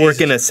trying to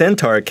work in a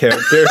centaur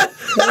character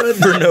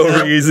for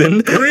no reason.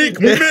 Greek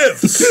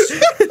myths.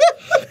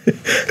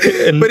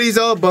 But he's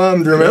all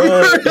bummed,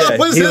 remember? What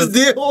was his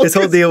deal? His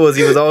whole deal was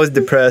he was always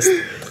depressed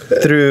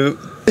through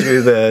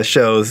the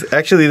shows.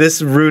 Actually, this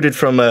is rooted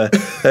from a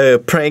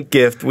prank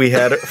gift we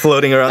had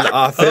floating around the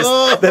office.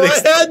 I had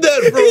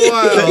that for a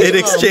while. It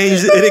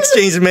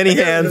exchanged many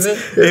hands.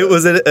 It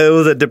was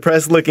a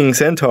depressed looking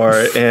centaur,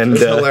 and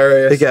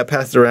hilarious. it got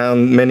passed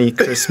around many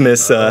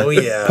Christmas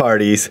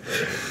parties.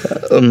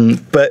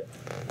 But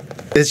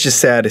it's just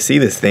sad to see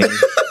this thing.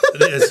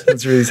 It is.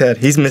 It's really sad.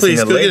 He's missing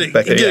a leg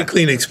back there. Get Yeah. a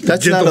Kleenex.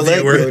 That's not a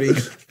leg, Brody.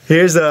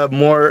 Here's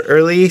more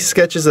early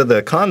sketches of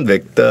the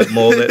convict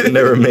mole that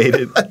never made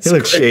it. He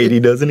looks shady,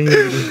 doesn't he?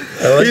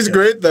 He's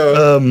great,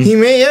 though. He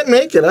may yet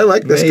make it. I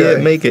like this May guy.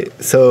 yet make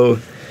it. So,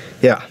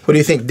 yeah. What do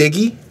you think,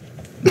 Diggy?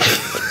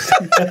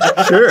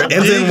 Sure.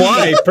 Ends in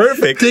Y.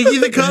 Perfect. Diggy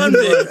the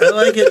convict. I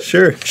like it.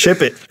 Sure.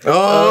 Ship it.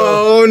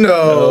 Oh, no.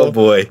 Oh,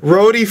 boy.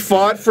 Rhodey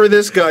fought for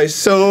this guy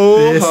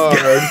so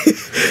hard.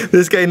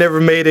 This guy never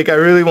made it. I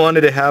really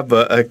wanted to have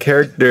a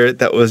character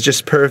that was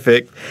just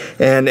perfect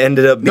and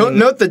ended up being...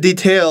 Note the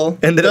detail.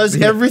 Ended up Does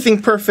being-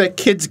 everything perfect,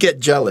 kids get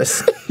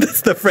jealous.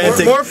 That's the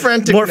frantic... More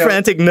frantic More note.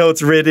 frantic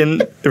notes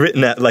written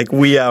at like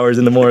wee hours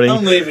in the morning.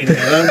 I'm leaving,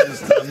 man.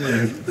 I'm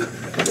leaving.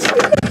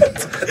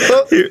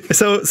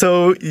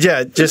 So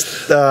yeah,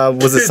 just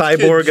was a Kids get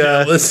cyborg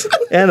jealous.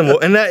 animal,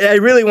 and I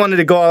really wanted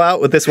to go all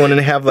out with this one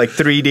and have like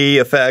 3D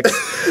effects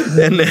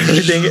and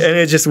everything, and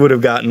it just would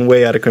have gotten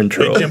way out of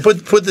control. Jim,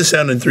 put the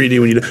sound in 3D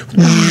when you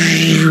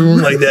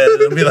do like that.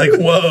 It'll be like,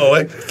 whoa,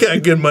 I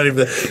got good money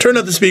for that. Turn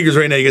up the speakers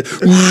right now. You get.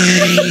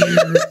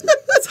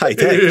 That's high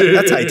tech.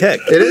 That's high tech.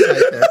 It is like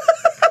that.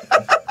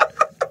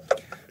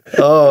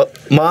 Oh,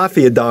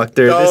 Mafia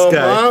Doctor. Oh, this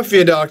guy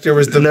Mafia Doctor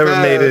was the never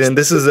best. made it, and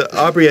this is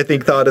Aubrey. I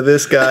think thought of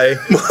this guy.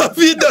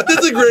 Mafia Doctor,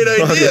 that's a great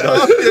idea.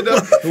 Mafia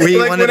Doctor. We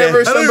Like wanted whenever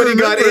to somebody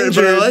got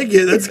injured, I like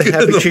it. That's good.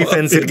 Happy Tree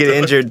Fence would get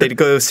injured. They'd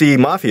go see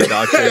Mafia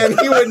Doctor. and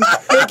he would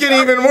make it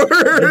even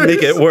worse.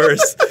 Make it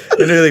worse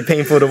and really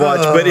painful to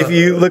watch. But if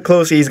you look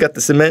closely, he's got the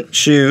cement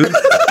shoes,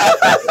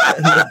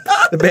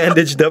 the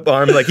bandaged up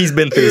arm, like he's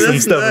been through some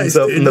stuff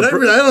himself. Dude. I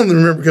don't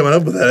remember coming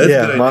up with that. That's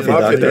Yeah, a good Mafia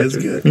idea. Doctor. That's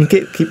good. You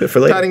can keep it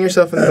for later. Patting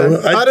yourself in the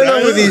back. I don't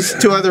know who these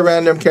two other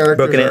random characters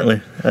Broken are.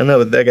 antler. I know,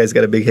 but that guy's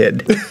got a big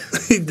head.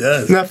 He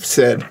does. Enough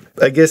said.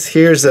 I guess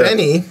here's a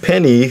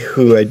Penny,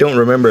 who I don't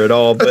remember at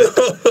all, but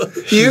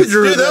You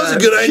drew Dude, that was a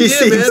good She idea,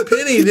 seems- man.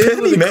 Penny, dude,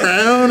 Penny, with a man.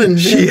 crown and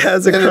she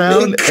has a And a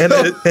crown mink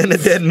and a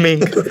dead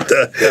mink.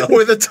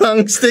 with a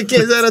tongue stick.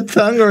 Is that a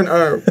tongue or an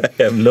arm? I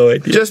have no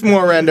idea. Just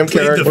more random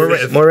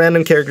characters. More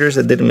random characters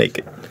that didn't make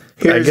it.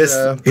 Here's, I guess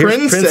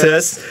here's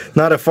Princess.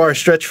 Not a far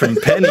stretch from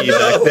Penny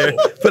back there,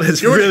 but I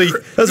was really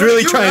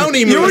trying.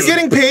 You were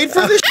getting paid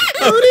for this,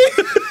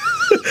 Cody?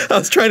 I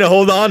was trying to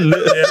hold on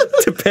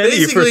to Penny.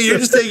 Basically, you're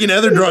just taking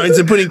other drawings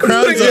and putting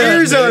crowns Putting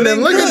ears on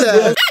them. Look at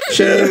that.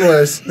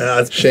 Shameless. No,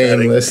 it's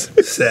Shameless.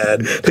 pathetic. Sad.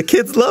 The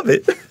kids love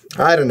it.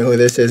 I don't know who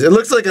this is. It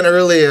looks like an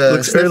early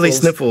Early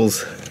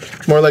Sniffles.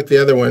 More like the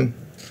other one.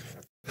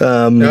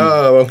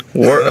 Warthog.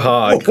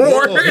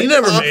 Oh, he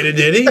never made it,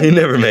 did he? He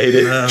never made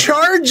it.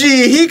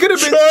 Chargy. He could have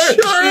been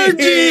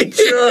Chargy.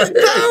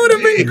 That would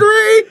have been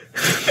great.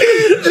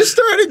 Just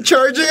started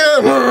charging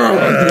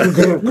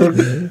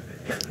him.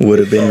 Would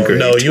have been great.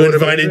 No, you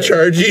invited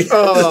Chargy.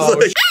 Oh,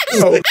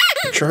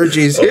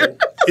 Chargy's here.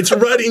 It's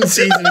rutting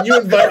season. You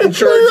invited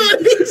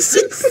Chargy.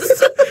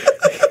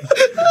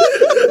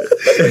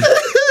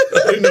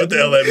 I don't know what the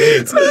hell that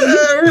means.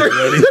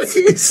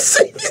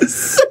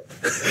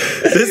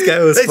 This guy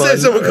was They fun. said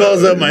someone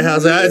calls up my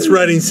house. It's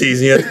rutting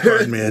season. You have to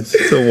pardon, man. It's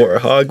a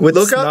warthog.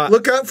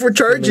 Look out for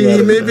Chargy.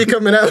 He may be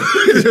coming out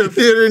to a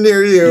theater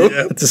near you.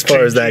 Yeah. That's as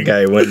far as that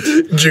guy went.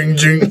 Jing,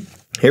 jing.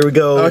 Here we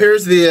go. Oh,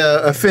 here's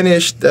the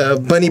finished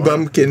Bunny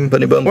Bumpkin.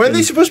 Bunny Bumpkin. Weren't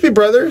they supposed to be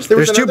brothers? There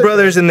was There's two another-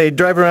 brothers, and they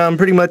drive around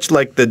pretty much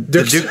like the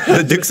Dukes of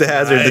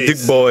Hazzard, the Nice.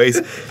 Duke boys,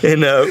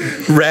 in a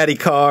ratty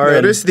car.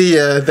 Notice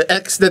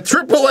the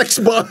triple X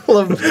bottle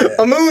of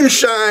a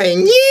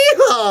moonshine.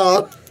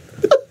 Yeehaw!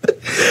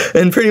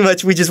 And pretty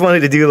much we just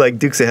wanted to do like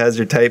Dukes of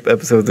Hazzard type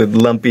episodes with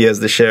Lumpy as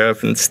the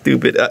sheriff and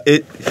stupid.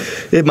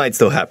 It might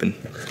still happen.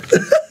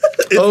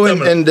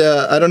 And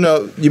I don't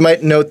know, you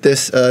might note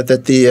this,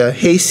 that the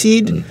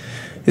hayseed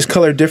is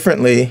colored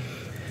differently.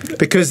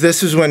 Because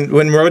this is when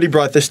Rhodey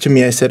brought this to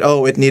me, I said,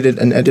 "Oh, it needed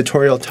an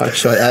editorial touch,"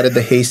 so I added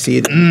the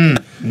hayseed.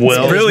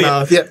 Well, really?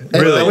 Yeah, and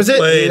Really? that was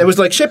it. It was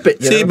like ship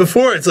it. See,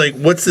 before it's like,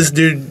 what's this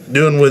dude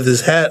doing with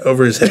his hat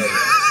over his head,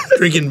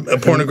 drinking a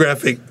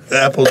pornographic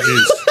apple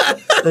juice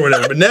or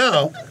whatever? But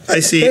now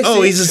I see,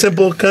 he's a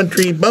simple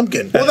country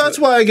bumpkin. Well, that's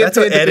why I get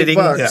paid the big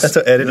bucks. That's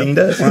what editing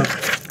does. Wow.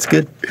 It's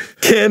good.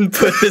 Ken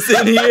put this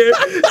in here.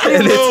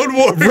 And Road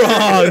Warrior.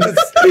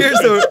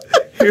 Wrong.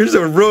 Here's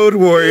a Road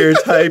Warrior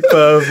type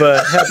of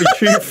Happy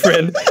Tree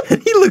Friend.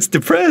 And he looks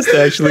depressed,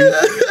 actually.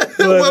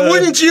 But, Why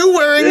wouldn't you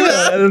wearing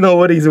that? I don't know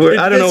what he's wearing.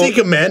 I don't know. See,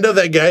 Commando,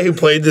 that guy who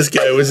played this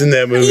guy was in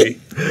that movie.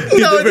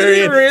 No, At the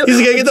very end. He's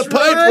gonna get the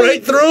pipe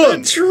right through him.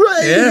 That's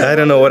right. Yeah. I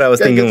don't know what I was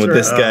thinking with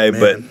this guy,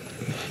 but man.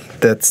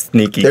 that's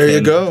sneaky. There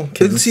you Ken. go.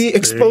 See,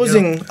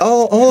 exposing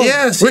all.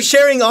 Yeah, see, We're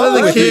sharing all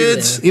the with you.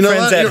 kids, you know,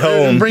 Friends at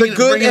home. The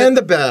good and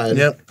the bad.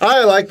 Yep.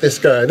 I like this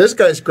guy. This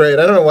guy's great.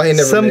 I don't know why he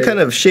never Some made kind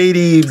it. of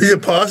shady Is he a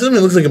possum?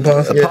 It looks like a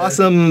possum.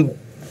 possum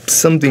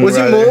something. Was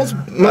he rather- Mole's? I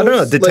don't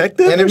know.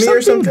 Detective like enemy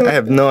or something? I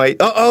have no idea.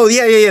 Oh,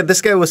 yeah.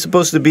 This guy was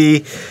supposed to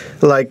be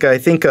like, I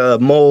think,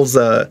 Mole's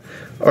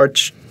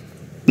arch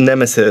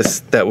nemesis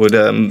that would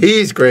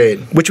He's great.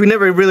 which we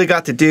never really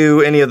got to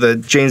do any of the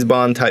James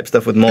Bond type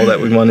stuff with Mole that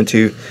we wanted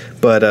to,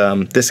 but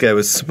this guy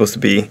was supposed to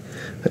be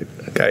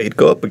a guy he'd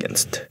go up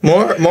against.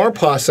 More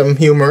possum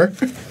humor.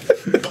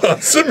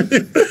 Possum.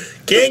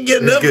 Can't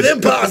get enough of them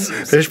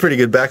possums. There's pretty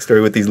good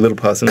backstory with these little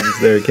possums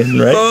there, Ken,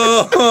 right?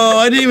 Oh,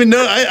 I didn't even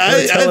know.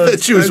 I thought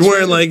she was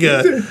wearing like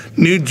a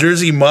New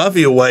Jersey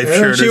Mafia wife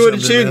shirt. She or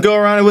would something. go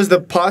around. It was the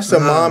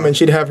possum mom, and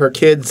she'd have her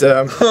kids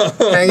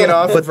hanging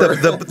off. But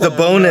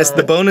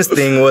the bonus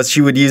thing was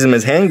she would use them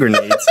as hand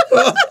grenades.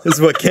 Is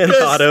what Ken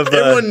thought of.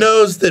 Everyone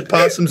knows that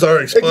possums are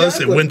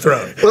explosive when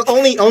thrown. Well,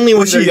 only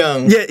when they're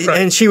young. Yeah,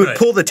 Right, and she would right.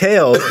 pull the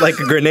tail like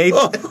a grenade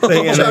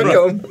thing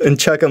and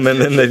chuck them,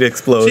 and then they'd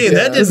explode. See, and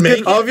that didn't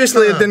make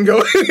Obviously, it didn't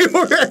go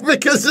anywhere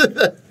because of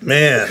that.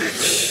 man.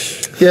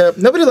 Yeah,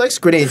 nobody likes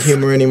grenade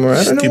humor anymore.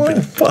 I don't know why.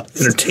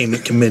 Stupid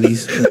entertainment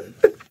committees.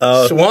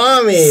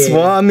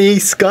 Swami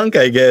Skunk,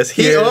 I guess.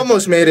 He Here.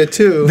 almost made it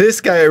too. This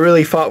guy I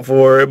really fought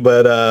for,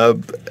 but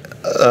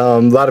a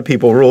lot of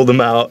people ruled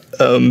him out.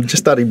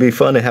 Just thought it'd be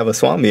fun to have a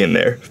Swami in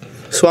there.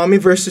 Swami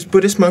versus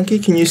Buddhist monkey.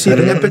 Can you see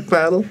the epic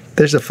battle?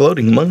 There's a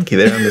floating monkey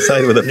there on the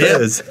side with a Yeah.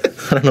 fez.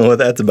 I don't know what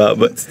that's about,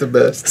 but It's the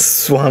best.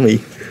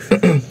 Swami.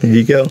 There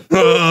you go.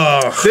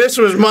 Oh, This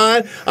was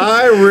mine.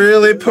 I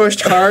really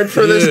pushed hard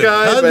for this dude,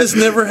 guy. how did but- this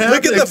never happen?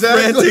 Look at the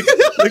Exactly.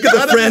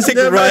 frantic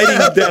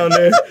writing down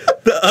there.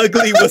 The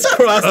ugly was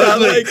crossed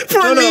out like for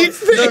No, no, me.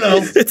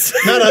 no. It's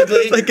Not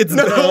ugly. Like it's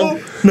No.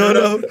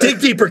 no. Dig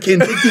deeper, Ken.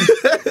 Dig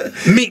deeper.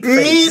 Meat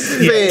Meat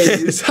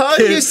face. face. How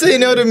do you say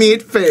no to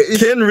meat face?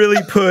 Ken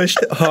really pushed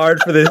hard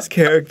for this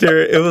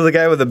character. It was a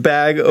guy with a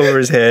bag over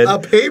his head. A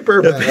paper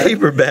A bag.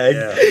 paper bag,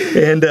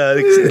 and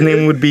his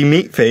name would be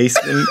Meatface.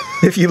 And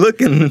if you look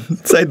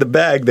inside the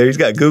bag, there he's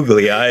got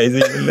googly eyes.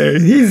 Even there,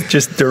 he's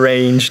just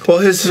deranged.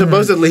 Well,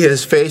 supposedly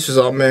his face was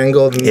all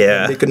mangled, and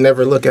Yeah. they could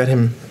never look at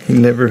him He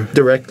never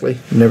directly.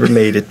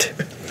 made it.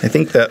 I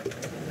think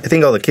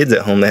all the kids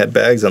at home that had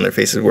bags on their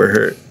faces were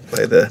hurt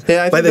by the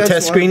Yeah, I think test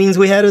that's why. screenings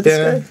we had with this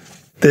Yeah. guy.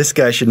 This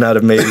guy should not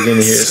have made it in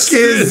here. This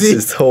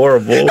is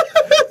horrible.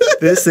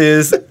 This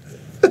is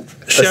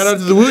Shout out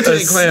to the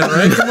Wu-Tang Clan,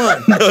 right? Come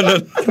on. no.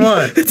 Come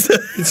on.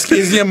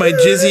 Excuse me, my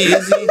Jizzy,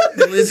 Izzy,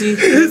 Lizzy.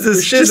 This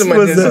is just my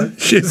was a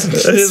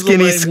Shizzle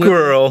skinny my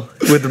squirrel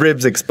with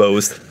ribs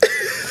exposed.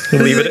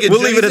 We'll leave it.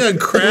 We'll leave it at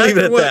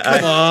that.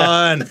 Come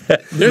on.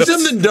 There's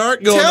something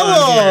dark going Tell on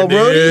all,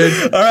 here,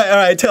 dude. All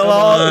right. Tell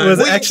all on. was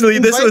Wait, actually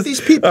this invite was these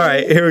people. all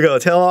right. Here we go.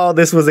 Tell all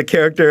this was a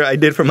character I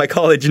did for my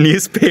college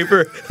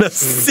newspaper. I was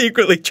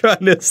secretly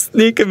trying to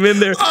sneak him in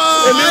there.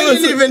 I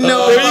didn't even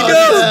know. There you about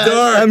go. that.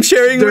 Dark. I'm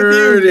sharing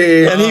Dirty. with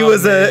you. And he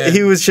was man.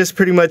 he was just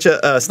pretty much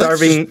a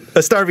starving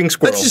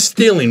squirrel. That's just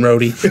stealing,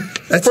 Rhodey.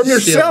 That's From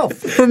just yourself.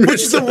 stealing.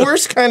 Which is the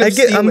worst kind of I'm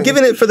stealing.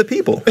 giving it for the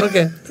people,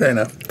 Okay, fair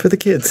enough. for the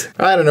kids.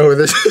 I don't know who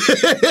this is.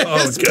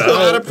 Oh,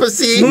 God.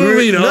 Platypusy.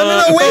 Moving on.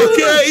 No, wait.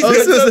 Okay, Oh,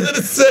 he's this got was something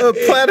to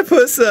say. a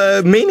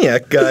platypus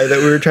maniac guy that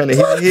we were trying to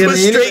hit. He had a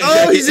straight Oh,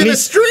 jacket, he's in and a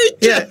straight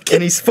Yeah,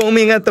 and he's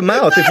foaming at the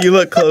mouth if you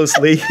look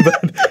closely, but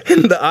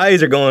the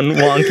eyes are going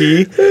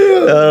wonky.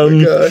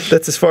 gosh.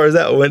 That's as far as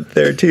that went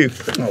there too.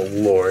 Oh,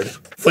 Lord.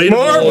 More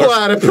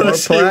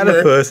platypus. More humor.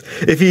 platypus.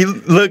 If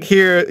you look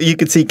here, you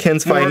can see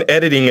Ken's fine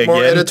editing again.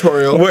 more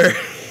editorial. Where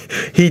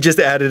he just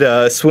added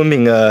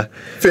swimming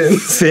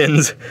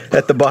fins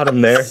at the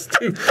bottom there.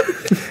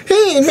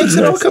 Hey, it makes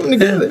it all come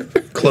together.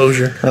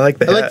 Closure. I like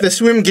the I hat like the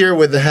swim gear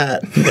with the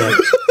hat.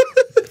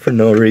 for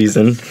no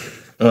reason.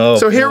 Oh,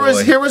 So here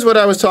boy. was what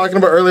I was talking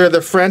about earlier,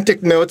 the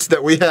frantic notes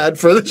that we had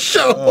for the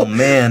show. Oh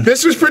man,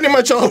 This was pretty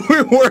much all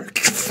we worked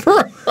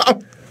from.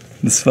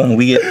 it's fun.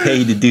 We get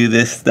paid to do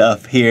this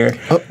stuff here.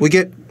 Oh, we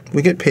get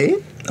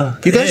paid?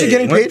 You guys are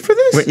getting paid for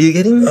this? Weren't you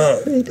getting?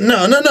 No.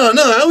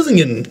 I wasn't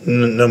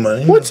getting no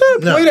money. What's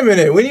up? No. Wait a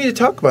minute. We need to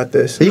talk about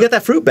this. You got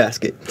that fruit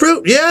basket.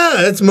 Fruit, yeah,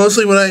 that's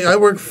mostly what I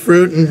work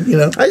fruit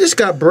and I just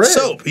got bread.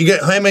 soap. You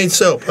get handmade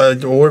soap. I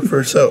work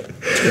for soap.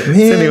 Man,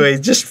 So anyway,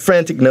 just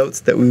frantic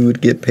notes that we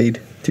would get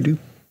paid to do.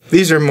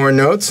 these are more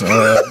notes.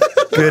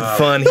 Good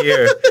fun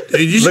here.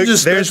 Dude, you should Look,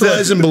 just there's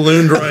specialize in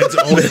balloon drawings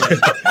only.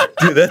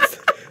 Dude,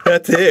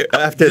 that's it.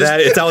 After that,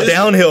 it's all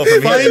downhill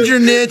from Find here. your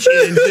niche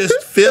and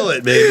just fill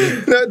it,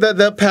 baby.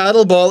 the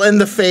paddle ball in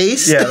the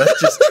face. Yeah,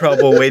 that's just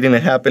trouble waiting to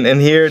happen.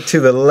 And here to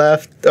the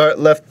left, or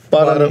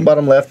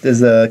bottom left,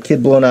 is a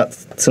kid blowing out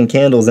some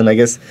candles, and I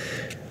guess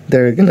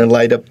they're gonna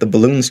light up the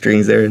balloon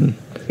strings there, and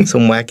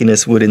some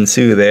wackiness would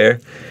ensue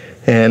there.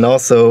 And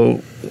also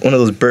one of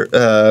those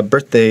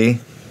birthday,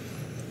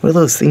 what are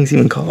those things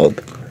even called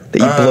that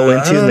you blow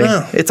into? I don't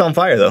know. It's on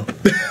fire though.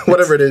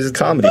 Whatever it is. It's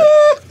Comedy.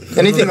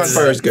 Anything on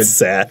fire is good. It's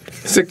sad.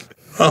 Sick.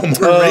 Oh,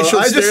 more racial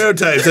I just-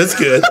 stereotypes. That's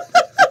good.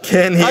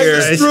 Ken I here.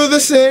 just threw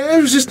this in.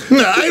 It was just...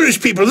 No,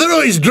 Irish people, they're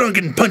always drunk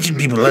and punching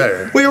people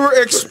there. We were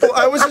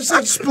I was just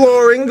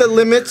exploring the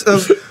limits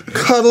of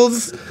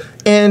Cuddles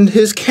and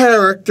his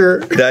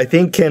character. I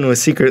think Ken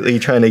was secretly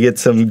trying to get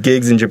some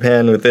gigs in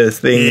Japan with this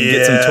thing and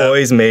get some Yeah.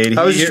 toys made.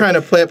 I was just trying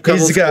to play up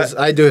Cuddles because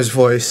I do his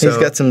voice. He's So.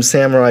 got some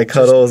samurai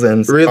cuddles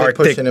and really Arctic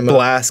pushing him up.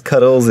 blast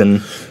cuddles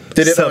and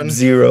Did it on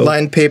Sub-Zero.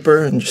 lined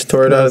paper and just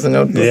tore it out of the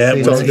notebook. Yeah,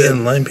 It's all once good.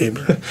 again, line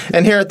paper.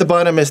 And here at the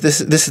bottom is this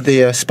is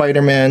the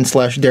Spider-Man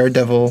 /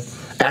 Daredevil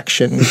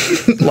action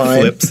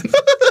line. flips.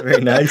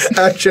 Very nice.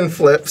 Action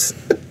flips.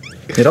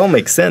 It all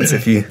makes sense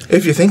if you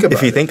Think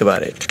about it. think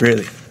about it.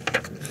 Really,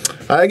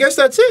 I guess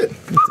that's it.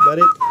 that's about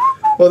it.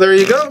 Well, there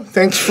you go.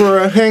 Thanks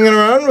for hanging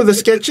around with the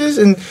sketches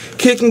and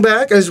kicking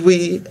back as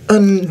we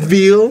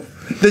unveil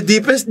the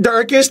deepest,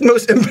 darkest,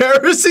 most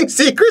embarrassing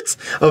secrets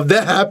of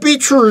the Happy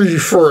Tree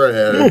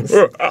Friends.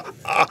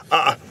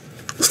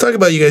 Let's talk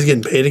about you guys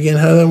getting paid again.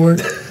 How did that work?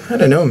 I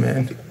don't know,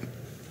 man.